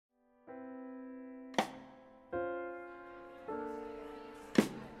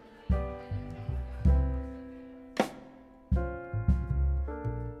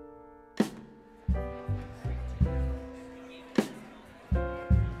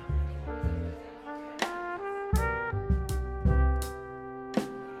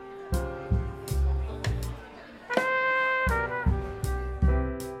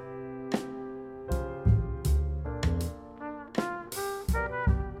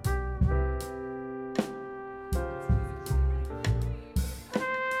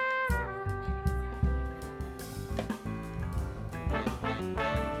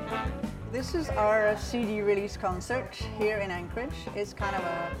This is our CD release concert here in Anchorage. It's kind of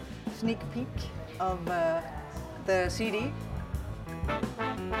a sneak peek of the CD.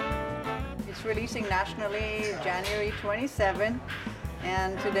 It's releasing nationally January 27th,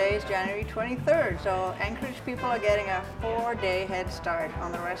 and today is January 23rd. So Anchorage people are getting a 4-day head start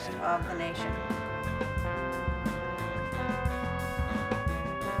on the rest of the nation.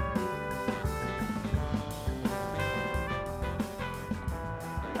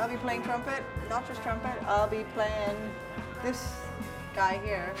 I'll be playing trumpet, not just trumpet, I'll be playing this guy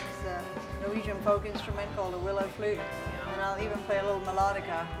here. It's a Norwegian folk instrument called a willow flute. And I'll even play a little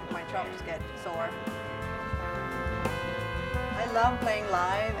melodica if my chops get sore. I love playing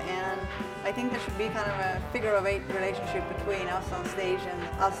live, and I think there should be kind of a figure-of-8 relationship between us on stage and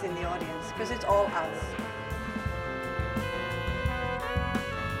us in the audience, because it's all us.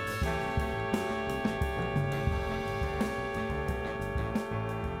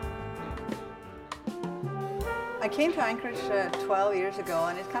 I came to Anchorage 12 years ago,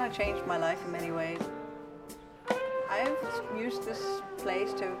 and it kind of changed my life in many ways. I've used this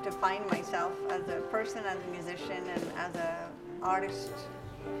place to find myself as a person, as a musician, and as an artist.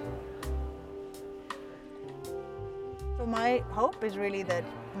 So my hope is really that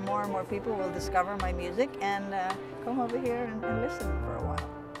more and more people will discover my music and come over here and listen for a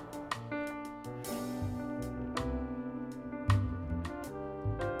while.